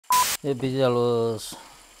Επειδή άλλος...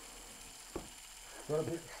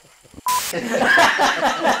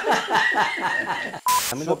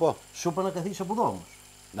 Να μην το πω. Σου είπα να καθίσεις από εδώ όμως.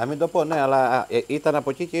 Να μην το πω, ναι, αλλά ήταν από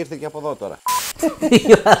εκεί και ήρθε και από εδώ τώρα.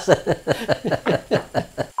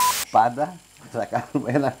 Πάντα θα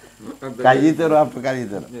κάνουμε ένα καλύτερο από το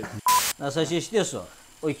καλύτερο. Να σας συστήσω.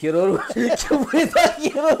 Ο χειρούργος και βοηθά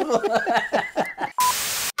χειρούργο.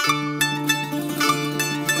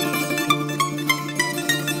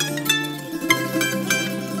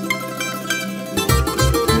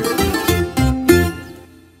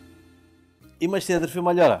 Είμαστε η αδερφή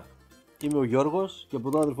Μαλιόρα. Είμαι ο Γιώργος και από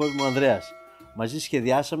εδώ ο αδερφός μου ο Ανδρέας. Μαζί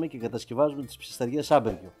σχεδιάσαμε και κατασκευάζουμε τις ψισταριές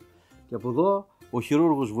amber.q. Και από εδώ ο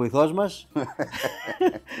χειρούργος βοηθός μας.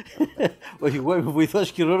 Όχι, εγώ είμαι βοηθός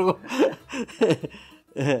χειρούργο.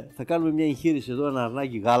 Θα κάνουμε μια εγχείρηση εδώ, ένα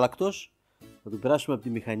αρνάκι γάλακτος. Θα το περάσουμε από τη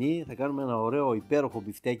μηχανή, θα κάνουμε ένα ωραίο υπέροχο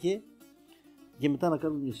μπιφτέκι και μετά να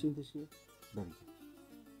κάνουμε μια σύνθεση μπέργκερ.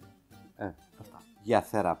 Αυτά. Για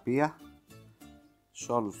θεραπεία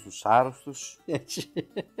σε όλους τους άρρωστους. Έτσι.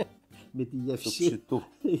 Με τη Του γεύση ψητού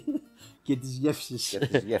και τις γεύσεις. και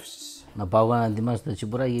τις γεύσεις. Να πάω να ετοιμάσω τα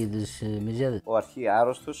τσιπουράκια για τις μυζιάδες. Ο αρχή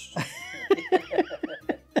άρρωστος.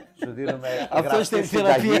 Σου δίνουμε Αυτό γραφτή είναι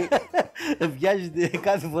συνταγή. θεραπεία. Βιάζεται,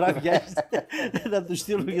 κάθε φορά βιάζεται να του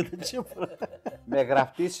στείλουμε για τα τσίπουρα. Με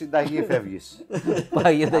γραφτή συνταγή φεύγεις.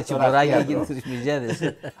 Πάω για τα τσιπουράκια αρχή για τις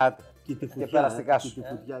μυζιάδες. Άντε. Και τη φωτιά, περαστικά σου.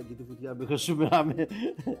 Και τη φωτιά, μην χασούμεναμε.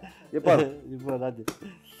 Λοιπόν, άντε.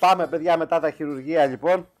 πάμε παιδιά μετά τα χειρουργεία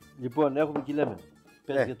λοιπόν. Λοιπόν, έχουμε και λέμε.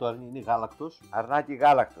 Πες για το αρνί, είναι γάλακτος. Αρνάκι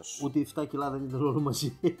γάλακτος. Ούτε 7 κιλά δεν ήταν όλο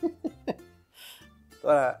μαζί.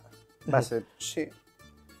 Τώρα θα σε ψη.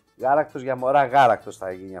 Γάλακτος για μωρά γάλακτος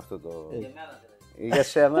θα γίνει αυτό το... Για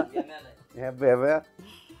σένα. Βέβαια.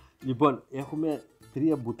 Λοιπόν, έχουμε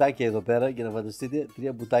 3 μπουτάκια εδώ πέρα για να φανταστείτε.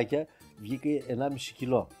 3 μπουτάκια βγήκε 1,5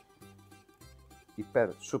 κιλό. Υπέρ,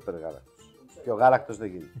 σούπερ γάλακτος. Και ο γάλακτος δεν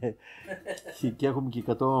γίνεται. Και έχουμε και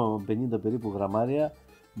 150 περίπου γραμμάρια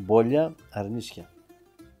μπόλια αρνίσια.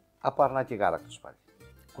 Από αρνάκι γάλακτος πάλι.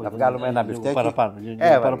 Να βγάλουμε ένα μπιφτέκι. Παραπάνω,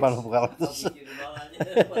 παραπάνω από γάλακτος.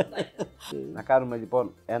 Να κάνουμε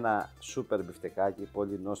λοιπόν ένα σούπερ μπιφτεκάκι,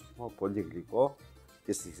 πολύ νόστιμο, πολύ γλυκό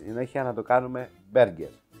και στη συνέχεια να το κάνουμε μπέργκερ.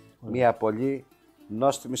 Μια πολύ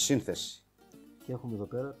νόστιμη σύνθεση. Και έχουμε εδώ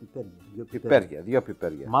πέρα πιπέρια. 2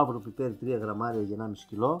 πιπέρια. Μαύρο πιπέρι 3 γραμμάρια για 1,5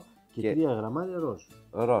 κιλό και 3 γραμμάρια ροζ.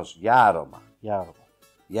 Ροζ, για άρωμα. Για άρωμα.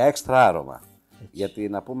 Για έξτρα άρωμα. Έτσι. Γιατί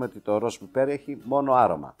να πούμε ότι το ροζ πιπέρι έχει μόνο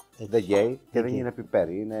άρωμα. Έτσι. Δεν καίει και δεν είναι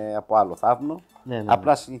πιπέρι. Είναι από άλλο θαύνο. Ναι.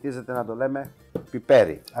 Απλά συνηθίζεται να το λέμε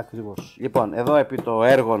πιπέρι. Ακριβώς. Λοιπόν, εδώ επί το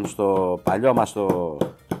έργο στο παλιό μας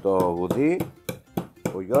το γουδί,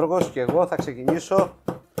 ο Γιώργος και εγώ θα ξεκινήσω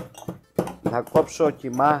να κόψω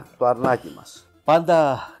κιμά το αρνάκι μας.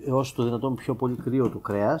 Πάντα όσο το δυνατόν πιο πολύ κρύο το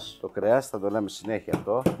κρέας. Το κρέας θα το λέμε συνέχεια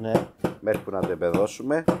αυτό, Ναι. μέχρι που να το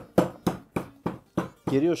εμπεδώσουμε.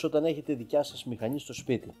 Κυρίως όταν έχετε δικιά σας μηχανή στο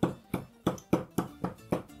σπίτι.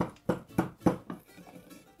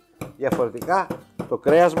 Διαφορετικά το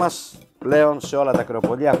κρέας μας πλέον σε όλα τα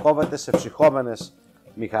κρεοπολία κόβεται σε ψυχόμενες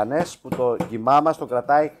μηχανές που το κιμά μας το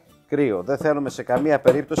κρατάει κρύο. Δεν θέλουμε σε καμία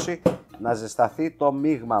περίπτωση να ζεσταθεί το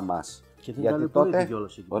μείγμα μας. Και δεν Γιατί ταλαιπωρείτε τότε,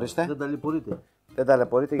 κιόλας εκεί. ορίστε, Δεν ταλαιπωρείτε. δεν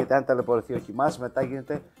ταλαιπωρείται, γιατί αν ταλαιπωρηθεί ο κιμάς μετά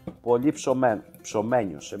γίνεται πολύ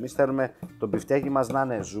ψωμένιος. Εμείς θέλουμε το μπιφτέκι μας να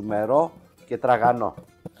είναι ζουμερό και τραγανό.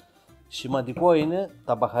 Σημαντικό είναι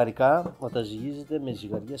τα μπαχαρικά να τα ζυγίζετε με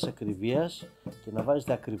ζυγαριές ακριβίας και να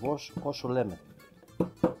βάζετε ακριβώς όσο λέμε.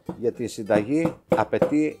 Γιατί η συνταγή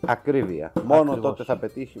απαιτεί ακρίβεια. Μόνο Ακριβώς. τότε θα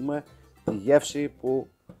πετύχουμε τη γεύση που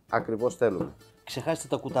ακριβώς θέλουμε. Ξεχάστε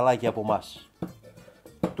τα κουταλάκια από εμάς.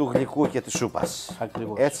 Του γλυκού και της σούπας.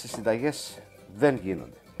 Ακριβώς. Έτσι οι συνταγές δεν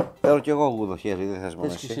γίνονται. Θέλω κι εγώ γούδο χέρι, δεν θες μόνο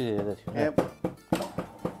Θες και εσύ. εσύ τέτοιο.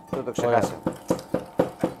 Δεν το ξεχάσαμε.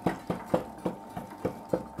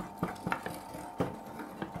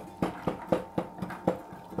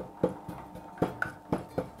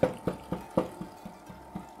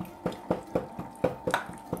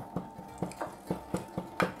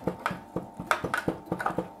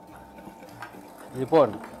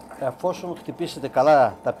 Λοιπόν, εφόσον χτυπήσετε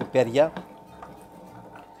καλά τα πιπέρια,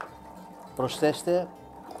 προσθέστε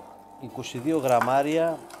 22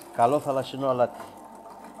 γραμμάρια καλό θαλασσινό αλάτι.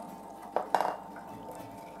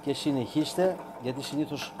 Και συνεχίστε, γιατί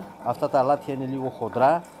συνήθως αυτά τα αλάτια είναι λίγο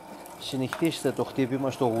χοντρά, συνεχίστε το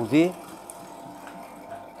χτύπημα στο γουδί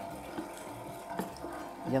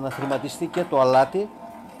για να θρηματιστεί και το αλάτι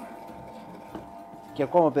και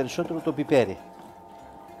ακόμα περισσότερο το πιπέρι.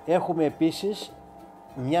 Έχουμε επίσης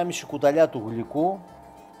 1,5 κουταλιά του γλυκού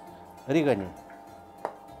ρίγανη.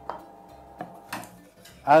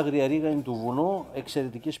 άγρια ρίγανη του βουνού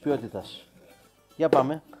εξαιρετικής ποιότητας. Για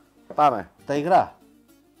πάμε. Πάμε. Τα υγρά.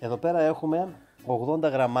 Εδώ πέρα έχουμε 80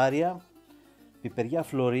 γραμμάρια πιπεριά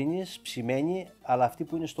φλωρίνης ψημένη, αλλά αυτή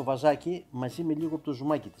που είναι στο βαζάκι μαζί με λίγο από το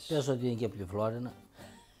ζουμάκι της. Πες ότι είναι και από τη Φλόρινα.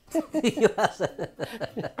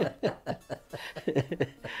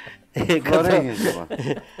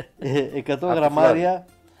 100 γραμμάρια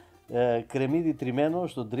κρεμμύδι τριμμένο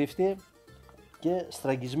στον τρίφτη και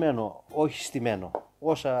στραγγισμένο, όχι στημένο.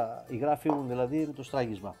 Όσα υγρά φύγουν δηλαδή είναι το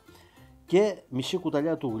στράγγισμα. Και μισή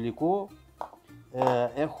κουταλιά του γλυκού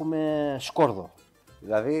έχουμε σκόρδο.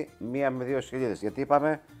 Δηλαδή 1 με 2 σκελίδες. Γιατί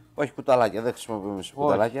είπαμε όχι κουταλάκια, δεν χρησιμοποιούμε μισή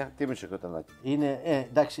κουταλάκια. Τι μισή κουταλάκια. Είναι,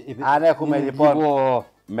 εντάξει, Αν έχουμε είναι λοιπόν λίγο...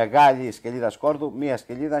 μεγάλη σκελίδα σκόρδου, 1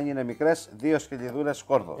 σκελίδα, αν είναι μικρές, 2 σκελιδούλες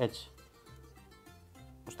σκόρδο. Έτσι.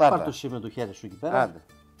 Μουστάρδα. Πάρ' το εσύ με το χέρι σου εκεί πέρα. Άντε.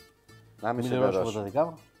 Να μην σε λερώσω από τα δώσω. δικά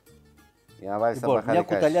μου. Για να βάλεις τα Λοιπόν, μια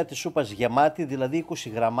μπαχαρικά κουταλιά εσύ. της σούπας γεμάτη, δηλαδή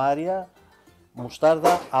 20 γραμμάρια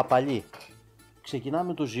μουστάρδα απαλή.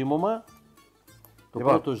 Ξεκινάμε το ζύμωμα. Το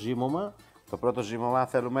Λοιπόν. πρώτο ζύμωμα. Το πρώτο ζύμωμα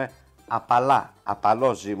θέλουμε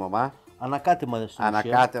απαλό ζύμωμα. Ανακάτεμα στην ουσία.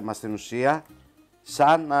 Ανακάτεμα στην ουσία,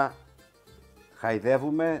 σαν να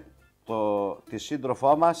χαϊδεύουμε τη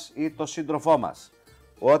σύντροφό μας ή το σύντροφό μας.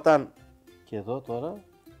 Και εδώ τώρα.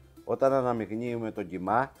 Όταν αναμειγνύουμε τον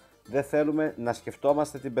κιμά, δεν θέλουμε να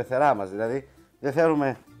σκεφτόμαστε την πεθερά μας. Δηλαδή, δεν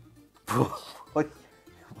θέλουμε...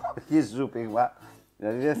 όχι ζούπιγμα.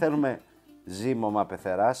 Δηλαδή, δεν θέλουμε ζύμωμα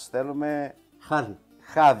πεθεράς, θέλουμε Χάδι.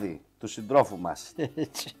 χάδι του συντρόφου μας.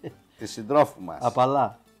 Της συντρόφου μας.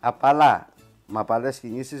 Απαλά. Απαλά, με απαλές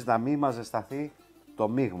κινήσεις, να μην μας ζεσταθεί το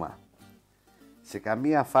μείγμα. Σε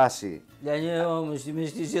καμία φάση Δηλαδή όμως εμείς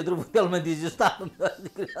στη σύντροφο θέλουμε τη ζεστάμε.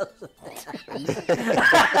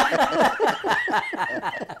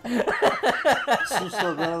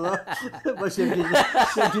 Σωστό τώρα εδώ. Μας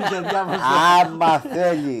έπιασε την καρδιά μας. άμα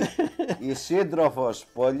θέλει η σύντροφος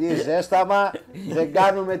πολύ ζέσταμα, δεν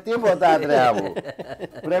κάνουμε τίποτα, Ανδρέα μου.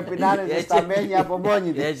 Πρέπει να είναι ζεσταμένη από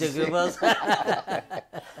μόνη της. Έτσι ακριβώς.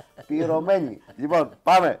 Πυρωμένη. Λοιπόν,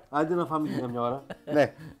 πάμε. Άντε να φάμε και μια ώρα.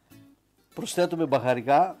 Ναι, Προσθέτουμε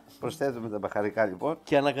μπαχαρικά προσθέτουμε τα μπαχαρικά λοιπόν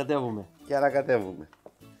και ανακατεύουμε. και ανακατεύουμε.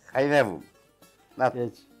 Χαϊδεύουμε. Να,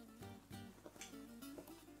 Έτσι.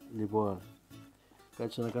 Λοιπόν,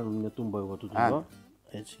 κάτσε να κάνουμε μια τούμπα εγώ τούτο Αν. εδώ.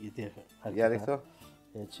 Έτσι, γιατί για αρκετά. ρίχτω.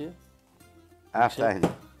 Έτσι. Αυτά είναι.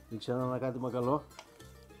 Δείξε ένα ανακάτεμα καλό.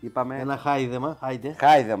 Είπαμε, Ένα χάιδεμα, χάιντε.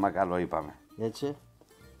 χάιδεμα καλό είπαμε. Έτσι.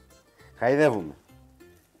 Χαϊδεύουμε.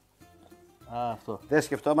 Αυτό. Δεν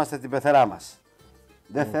σκεφτόμαστε την πεθερά μας.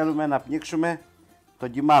 Δεν θέλουμε να πνίξουμε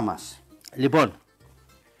τον κιμά μας. Λοιπόν,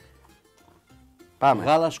 Πάμε.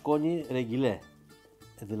 γάλα σκόνη ρεγγιλέ.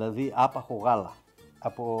 Δηλαδή άπαχο γάλα.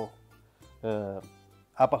 Από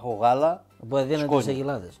άπαχο γάλα. Οπότε δίνονται σκόνη. τις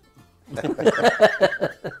αγελάδες.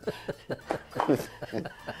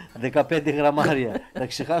 15 γραμμάρια. Θα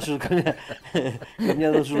ξεχάσω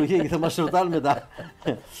καμιά δοσολογία και θα μας ρωτάνε μετά.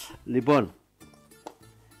 Λοιπόν,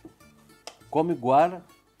 κόμι γκουάρ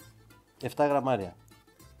 7 γραμμάρια.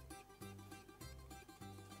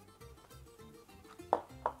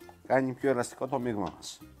 Κάνει πιο ελαστικό το μείγμα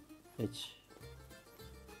μας. Έτσι.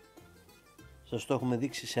 Σας το έχουμε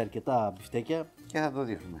δείξει σε αρκετά μπιφτέκια Και θα το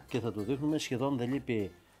δείχνουμε. και θα το δείχνουμε. Σχεδόν δεν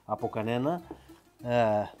λείπει από κανένα.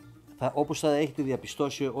 Όπως θα έχετε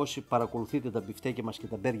διαπιστώσει όσοι παρακολουθείτε τα μπιφτέκια μας και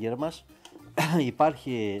τα μπέργκερ μας,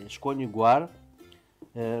 υπάρχει σκόνη γκουάρ,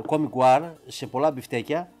 κόμι γκουάρ σε πολλά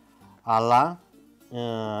μπιφτέκια, αλλά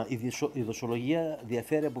η δοσολογία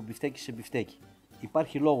διαφέρει από μπιφτέκι σε μπιφτέκι.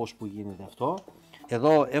 Υπάρχει λόγος που γίνεται αυτό.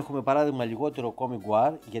 Εδώ έχουμε παράδειγμα λιγότερο κόμι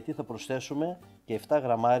γκουάρ, γιατί θα προσθέσουμε και 7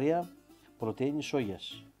 γραμμάρια πρωτεΐνη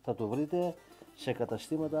σόγιας. Θα το βρείτε σε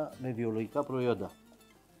καταστήματα με βιολογικά προϊόντα.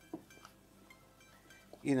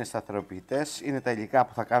 Είναι σταθεροποιητές, είναι τα υλικά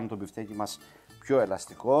που θα κάνουν το μπιφτέκι μας πιο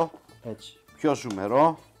ελαστικό, Έτσι. πιο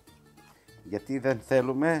ζουμερό, γιατί δεν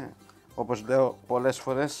θέλουμε, όπως λέω πολλές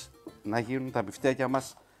φορές, να γίνουν τα μπιφτέκια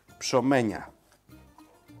μας ψωμένια.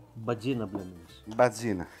 Μπατζίνα μπλέμινες.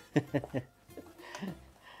 Μπατζίνα.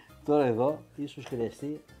 Τώρα εδώ ίσως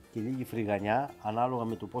χρειαστεί και λίγη φρυγανιά ανάλογα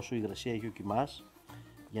με το πόσο υγρασία έχει ο κιμάς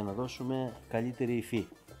για να δώσουμε καλύτερη υφή.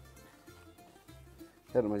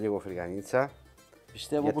 Θέλουμε λίγο φρυγανίτσα,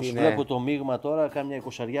 Πιστεύω Γιατί πως είναι- βλέπω το μείγμα τώρα κάμια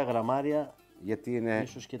 20 γραμμάρια, γιατί είναι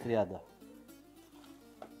ίσως και 30.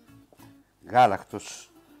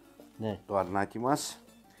 γάλακτος Ναι. το αρνάκι μας,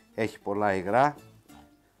 έχει πολλά υγρά.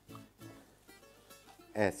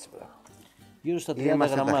 Έτσι, μπράβο. Γύρω στα 30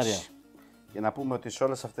 Είμαστε γραμμάρια. εντάξει. Για να πούμε ότι σε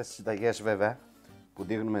όλες αυτές τις συνταγές βέβαια που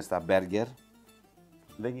δείχνουμε στα μπέργκερ,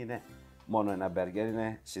 δεν είναι μόνο ένα μπέργκερ,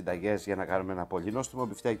 είναι συνταγές για να κάνουμε ένα πολύ νόστιμο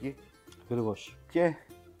μπιφτέκι Ακριβώς. και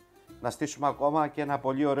να στήσουμε ακόμα και ένα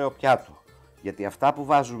πολύ ωραίο πιάτο. Γιατί αυτά που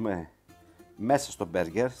βάζουμε μέσα στο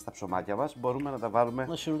μπέργκερ, στα ψωμάκια μας, μπορούμε να τα βάλουμε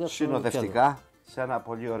συνοδευτικά σε ένα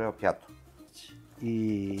πολύ ωραίο πιάτο.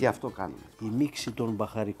 Και αυτό κάνουμε. Η μίξη των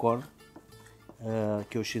μπαχαρικών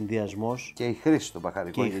και ο συνδυασμός Και η χρήση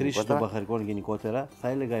των μπαχαρικών γενικότερα, θα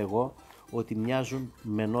έλεγα εγώ ότι μοιάζουν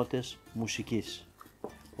με νότες μουσικής.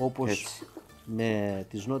 Όπως Έτσι. με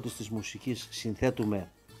τις νότες της μουσικής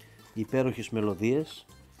συνθέτουμε υπέροχες μελωδίες,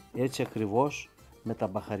 έτσι ακριβώς με τα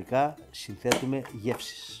μπαχαρικά συνθέτουμε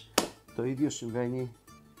γεύσεις. Το ίδιο συμβαίνει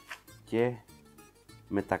και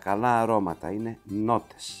με τα καλά αρώματα, είναι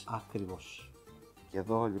νότες. Ακριβώς. Και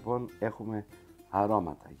εδώ λοιπόν έχουμε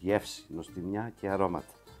αρώματα, γεύση, νοστιμιά και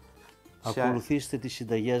αρώματα. Ακολουθήστε τις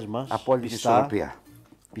συνταγές μας Απόλυτη ισορροπία.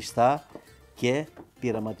 πιστά και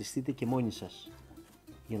πειραματιστείτε και μόνοι σας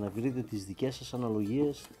για να βρείτε τις δικές σας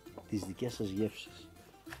αναλογίες, τις δικές σας γεύσεις.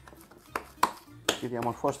 Και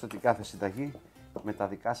διαμορφώστε την κάθε συνταγή με τα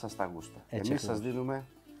δικά σας τα γούστα. Έτσι Εμείς σας ακριβώς. δίνουμε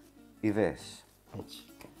ιδέες. Έτσι.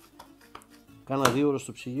 Κάνα 2 ώρες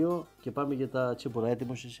στο ψυγείο και πάμε για τα τσίπουρα.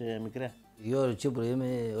 Έτοιμος είσαι, μικρέ? 2 ώρες τσίπουρο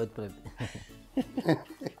είμαι ό,τι πρέπει.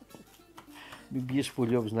 Μην πιέσει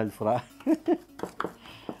πολύ όπως την άλλη φορά.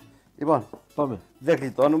 Λοιπόν, Πάμε. δεν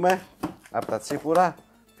γλιτώνουμε από τα τσίπουρα.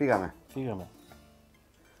 Φύγαμε. Φύγαμε.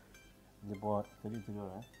 Λοιπόν, καλύτερη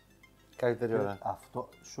ώρα. Καλύτερη ώρα. Αυτό,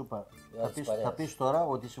 σου είπα. της παρέας. Θα πεις τώρα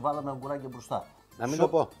ότι σε βάλαμε αγκουράκια μπροστά. Να μην το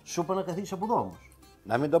πω. Σου είπα να καθίσεις από εδώ όμως.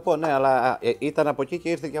 Να μην το πω, ναι, αλλά ήταν από εκεί και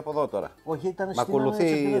ήρθε και από εδώ τώρα. Όχι, ήταν Μ' στην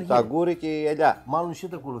ακολουθεί το αγκούρι και η ελιά. Μάλλον εσύ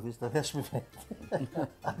τα ακολουθείς, τα θες μη φαίνεται.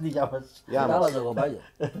 Αντί για μας. Γεια μας. Άλλαζα εγώ πάλι.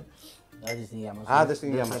 Άντε στην υγεία μας. Άντε στην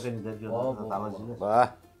υγεία Δεν μας. θα κάνει τέτοιο, θα τα άλλαζες.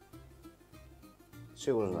 Μπα.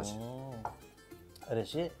 Σίγουρος να είσαι. Ρε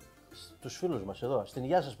εσύ, στους φίλους μας εδώ, στην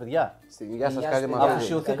υγεία σας παιδιά. Στην υγεία σας Υγεία καλή σας, μαγαζί.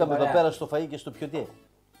 Αφοσιωθήκαμε Καλή εδώ παρέα. πέρα στο φαΐ και στο πιωτή.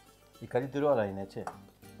 Η καλύτερη ώρα είναι, έτσι.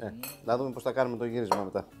 Να δούμε πώς θα κάνουμε το γύρισμα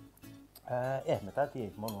μετά. Μετά τι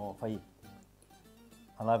έχει, μόνο φαΐ.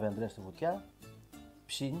 Ανάβει ο Ανδρέας τη φωτιά,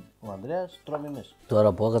 ψήνει ο Ανδρέας, τρώμε εμείς.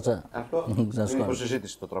 Τώρα που έκατσα. Αυτό Ξανασκώ. είναι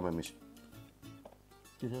υποσυζήτηση, το τρώμε εμείς.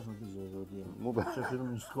 Τι θες να πεις ότι Μου είπε. σε αφήνω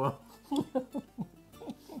μυστικό.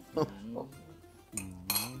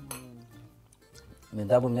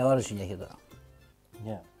 Μετά από μια ώρα συνέχεια τώρα.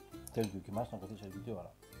 Ναι, θέλει και ο κοιμάς να καθίσει αρκετή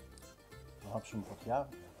ώρα. Να άψουμε φωτιά,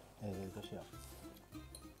 διαδικασία.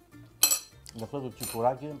 Γι' αυτό το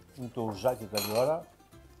τσιπουράκι ή το ουζάκι καλή ώρα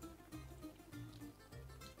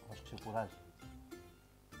μας ξεκουράζει.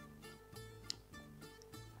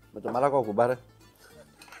 Με το μαλάκο κουμπάρε.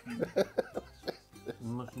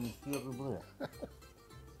 Μας συνιστεί από την πρωί.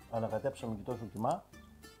 Ανακατέψαμε και τόσο κοιμά.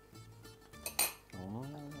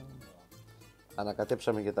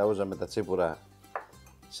 Ανακατέψαμε και τα ούζα με τα τσίπουρα.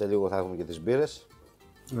 Σε λίγο θα έχουμε και τις μπύρες.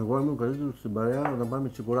 Εγώ είμαι ο καλύτερος στην παρέα να πάμε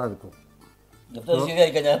τσιπουράδικο. Γι' αυτό δεν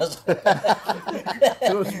σχεδιάζει κανένας.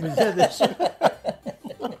 Θέλω στις μυζέτες.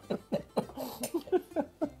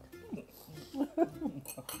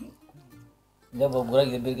 Δεν από μπουράκι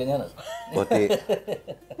δεν πήρε κανένας. Ότι...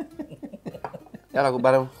 Έλα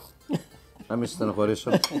κουμπάρε μου. Να μην σε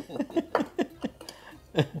στενοχωρήσω.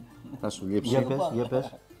 Θα σου λείψει. Για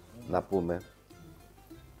πες. Να πούμε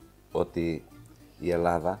ότι η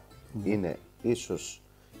Ελλάδα είναι ίσως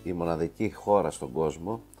η μοναδική χώρα στον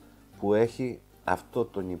κόσμο που έχει αυτό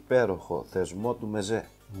τον υπέροχο θεσμό του μεζέ.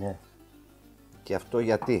 Ναι. Και αυτό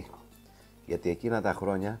γιατί? Γιατί εκείνα τα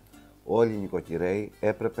χρόνια όλοι οι νοικοκυρέοι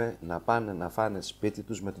έπρεπε να πάνε να φάνε σπίτι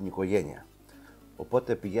τους με την οικογένεια.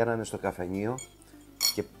 Οπότε πηγαίνανε στο καφενείο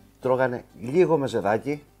και τρώγανε λίγο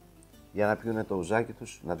μεζεδάκι για να πιούνε το ουζάκι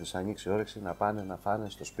τους, να τους ανοίξει η όρεξη, να πάνε να φάνε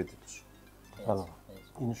στο σπίτι τους. Καλό.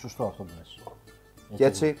 Είναι σωστό αυτό που λες. Και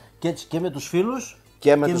έτσι Και με τους φίλους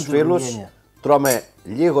και με τους την φίλους οικογένεια. τρώμε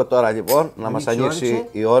λίγο τώρα λοιπόν να μας ανοίξει η ανοίξει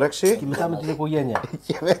όρεξη η όρεξη Και μετά με την οικογένεια.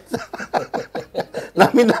 και μετά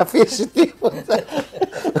να μην αφήσει τίποτα.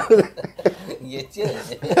 Γιατί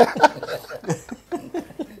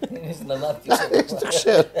είναι στην ανάπτυξη. Το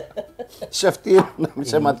ξέρω. Σε αυτή να μην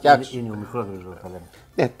σε ματιάξουν. Είναι ο μικρότερος που τα λέμε.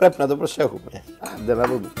 Ναι, πρέπει να το προσέχουμε. Άντε να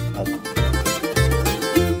δούμε.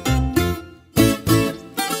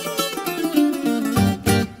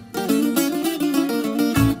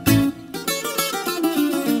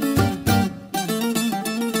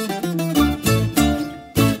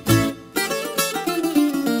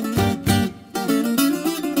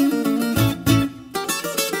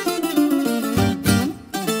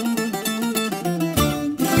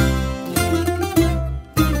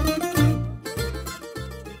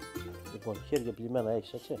 Λοιπόν, χέρια πλημμένα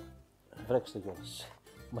έχεις, έτσι. Βρέξτε κιόλας.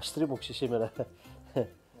 Μας τρίμωξε σήμερα.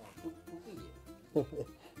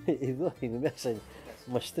 Εδώ είναι μέσα.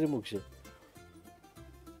 Μας τρίμωξε.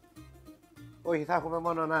 Όχι, θα έχουμε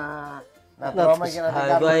μόνο να τρώμε και να την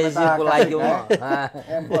Εδώ κάνουμε εσύ μετά. πουλάκι μου.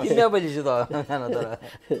 Πώς. Τι με απελείς εδώ να κάνω τώρα.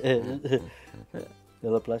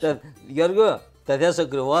 Εδώ πλάσιο. Γιώργο, τα θες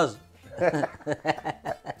ακριβώς.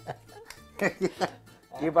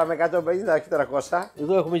 Είπαμε 150, όχι 400.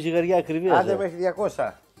 Εδώ έχουμε ζυγαριά ακριβή. Άντε μέχρι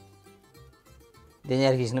 200. Δεν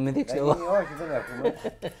έρχεσαι να με δείξει εγώ. Όχι, δεν έχουμε.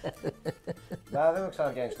 Δεν με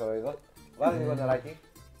ξαναπιάνεις το ρόιδο. Βάλε λίγο νεράκι.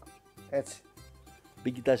 Έτσι.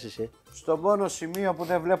 Μην κοιτάς εσύ. Στο μόνο σημείο που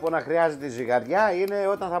δεν βλέπω να χρειάζεται ζυγαριά είναι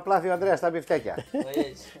όταν θα πλάθει ο Ανδρέας τα μπιφτέκια.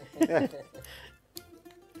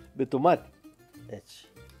 Με το μάτι. Έτσι.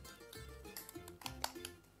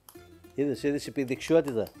 Είδες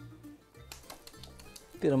επιδεξιότητα.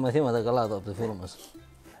 Πήρα μαθήματα καλά εδώ από το φίλο μας.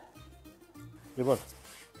 Λοιπόν,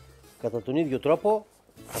 κατά τον ίδιο τρόπο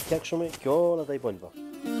θα φτιάξουμε και όλα τα υπόλοιπα.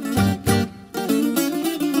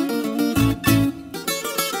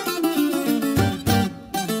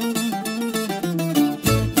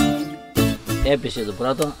 Έπεσε το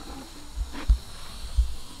πρώτο.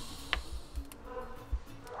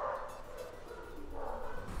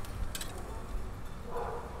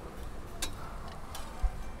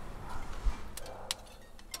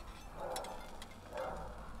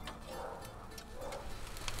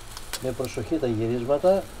 Με προσοχή τα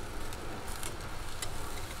γυρίσματα.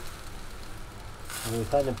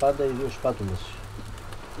 Βοηθάνε πάντα οι δύο σπάτουλες.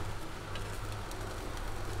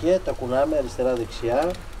 Και τα κουνάμε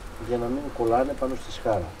αριστερά-δεξιά για να μην κολλάνε πάνω στη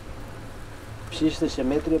σχάρα. Ψήστε σε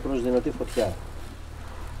μέτρια προς δυνατή φωτιά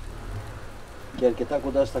και αρκετά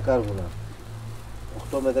κοντά στα κάρβουνα,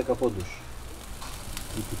 8 με 10 πόντους.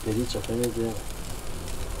 Η πιπερίτσα φαίνεται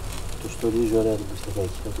το στορίζει ωραία το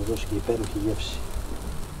μπιφτεκάκι, θα του δώσει και υπέροχη γεύση.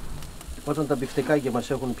 Όταν τα μπιφτεκάκια μας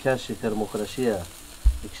έχουν πιάσει θερμοκρασία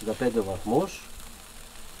 65 βαθμούς,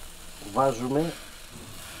 βάζουμε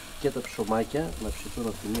και τα ψωμάκια να ψηθούν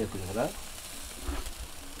από τη μία πλευρά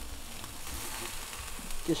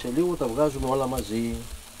και σε λίγο τα βγάζουμε όλα μαζί.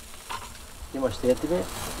 Είμαστε έτοιμοι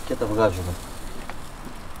και τα βγάζουμε.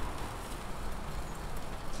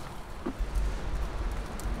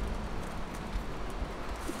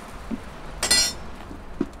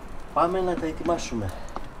 Πάμε να τα ετοιμάσουμε.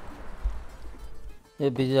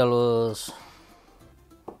 Επειδή άλλος...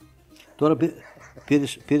 Τώρα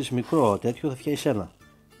πήρες μικρό τέτοιο, θα φτιάξεις ένα.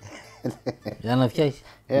 Για να φτιάξει.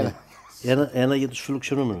 Ένα για τους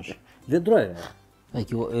φιλοξενούμενους. Δεν τρώει.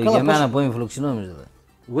 Για μένα που είμαι φιλοξενούμενος δηλαδή.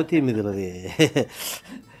 Εγώ τι είμαι δηλαδή.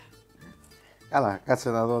 Καλά, κάτσε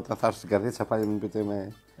να δω όταν θα έρθω στην καρδίτσα πάλι μην πείτε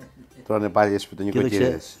με τρώνε πάλι εσύ που τον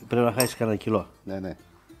νοικοκύρες. Πρέπει να χάσεις κανένα κιλό. Ναι.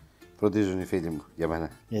 Φροντίζουν οι φίλοι μου για μένα.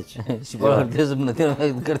 Έτσι. Σηκώνω χαρτίζα μου να τίνω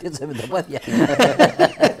την καρτίτσα με τα πάτια.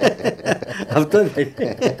 Αυτό είναι.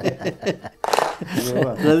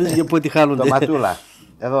 Να δεις για πότε χάνονται. Τοματούλα.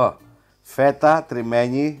 Εδώ. Φέτα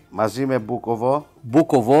τριμμένη μαζί με μπούκοβο.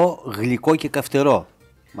 Μπούκοβο, γλυκό και καυτερό.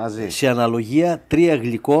 Μαζί. Σε αναλογία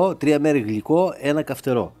 3 μέρη γλυκό, 1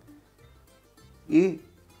 καυτερό. Ή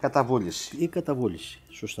καταβούληση. Ή καταβούληση.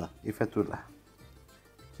 Σωστά. Η φετούλα.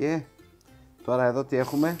 Και τώρα εδώ τι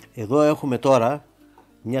έχουμε. Εδώ έχουμε τώρα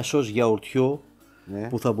μια σως γιαουρτιού, Ναι.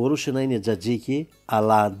 που θα μπορούσε να είναι τζατζίκι,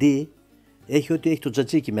 αλλά αντί έχει ό,τι έχει το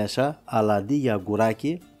τζατζίκι μέσα, αλλά αντί για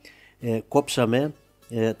αγκουράκι κόψαμε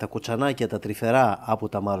τα κοτσανάκια, τα τρυφερά από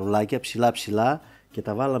τα μαρουλάκια ψηλά και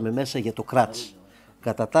τα βάλαμε μέσα για το κράτς.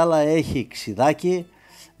 Κατά τα άλλα έχει ξιδάκι,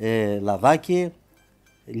 λαδάκι,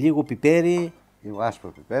 λίγο πιπέρι. Λίγο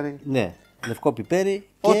άσπρο πιπέρι. Ναι, λευκό πιπέρι.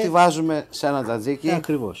 Ό,τι βάζουμε σε ένα τζατζίκι.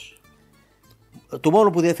 Ακριβώς. Το μόνο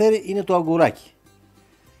που διαφέρει είναι το αγκουράκι.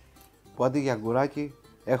 Που αντί για αγκουράκι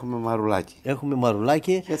έχουμε μαρουλάκι. Έχουμε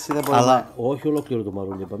μαρουλάκι, Έτσι δεν μπορούμε. αλλά όχι ολόκληρο το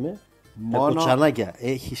μαρούλι είπαμε. Μόνο τα κοτσανάκια,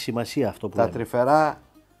 έχει σημασία αυτό που τα λέμε. τρυφερά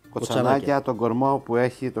κοτσανάκια, τον κορμό που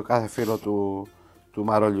έχει το κάθε φύλλο του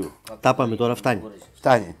μαρολιού. Τα είπαμε τώρα, φτάνει.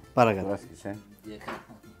 Φτάνει. Παρακαλώ. Κουράστηκες,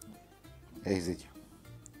 Έχεις δίκιο.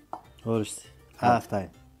 Ορίστε. Αυτά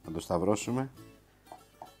είναι. Να το σταυρώσουμε.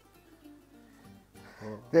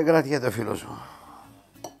 Δεν κρατιέται ο φίλος μου.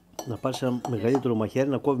 Να πάρεις ένα μεγαλύτερο μαχαίρι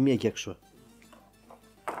να κόβει μία και έξω.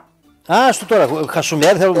 Α, στο τώρα,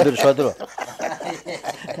 χασουμιάρι θέλουμε περισσότερο.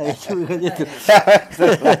 Έχει μεγαλύτερο.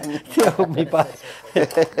 Τι έχουμε υπάρξει.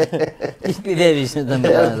 Τι σπιδεύεις με τα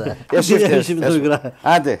μεγάλα. Εσύ Εσύ φταίς. με το υγρά.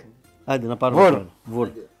 Άντε, Άντε να πάρουμε Βουρ. τώρα. Βουρ.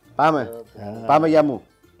 πάμε. Πάμε για μου.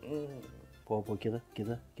 Πω, κοίτα.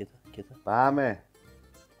 Πάμε.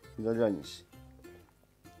 Μην το λιώνεις.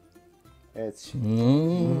 Έτσι.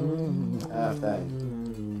 Αυτά είναι.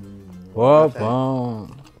 Όπα.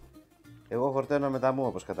 Εγώ χορταίνω με τα μου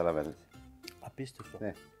όπως καταλαβαίνετε. Απίστευτο.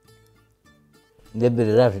 Ναι. Δεν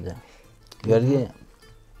περιγράφεται. Γιώργη,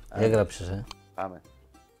 έγραψες, Πάμε.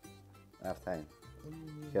 Αυτά είναι.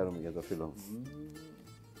 Χαίρομαι για το φίλο μου.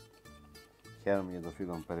 Χαίρομαι για το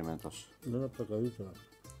φίλο μου, περιμένω τόσο. Είναι από τα καλύτερα.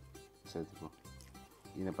 Εξαιρετικό.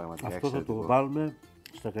 Είναι πραγματικά Αυτό θα εξαιρετικό. το βάλουμε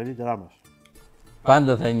στα καλύτερά μας.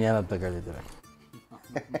 Πάντα θα είναι ένα από τα καλύτερα.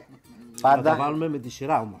 Θα τα Πάντα, βάλουμε με τη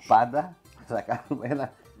σειρά όμως. πάντα θα κάνουμε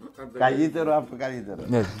ένα καλύτερο από το καλύτερο.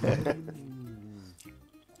 Ναι.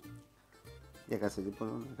 Για κάτσε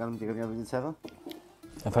λοιπόν, να κάνουμε και καμιά δουλίτσα εδώ.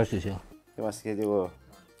 Θα φας και εσύ. Είμαστε και λίγο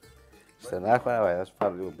στενάχωρα, θα σου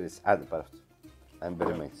πάρω λίγο πίεση. Άντε πάρε αυτό. Να μην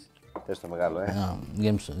περιμένεις. Θες το μεγάλο,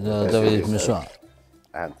 Γέμισε. Το vidíš μισό.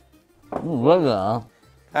 Άντε. Βέβαια.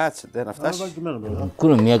 Κάτσε, να Θα φτάσει. βάλω και εμένα μετά.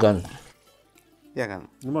 Κούνε μία κάνει. Για κάνε.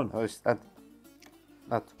 Λοιπόν, Ορίστε, άντε.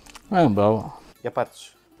 Να το. Μπράβο. Για πάτε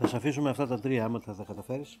σου. θα σε αφήσουμε αυτά τα τρία άμα θα τα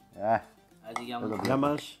καταφέρεις. Αντί Γεια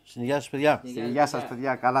μας. Συνεχεία σας παιδιά. Γεια σας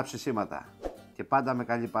παιδιά, καλά ψησίματα. Και πάντα με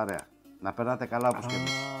καλή παρέα. Να περνάτε καλά όπως και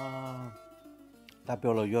εμείς. Τα είπε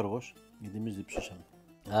όλο ο Γιώργος, γιατί εμείς διψούσαμε.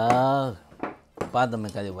 Αχ, πάντα με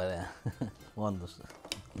καλή παρέα. Όντως.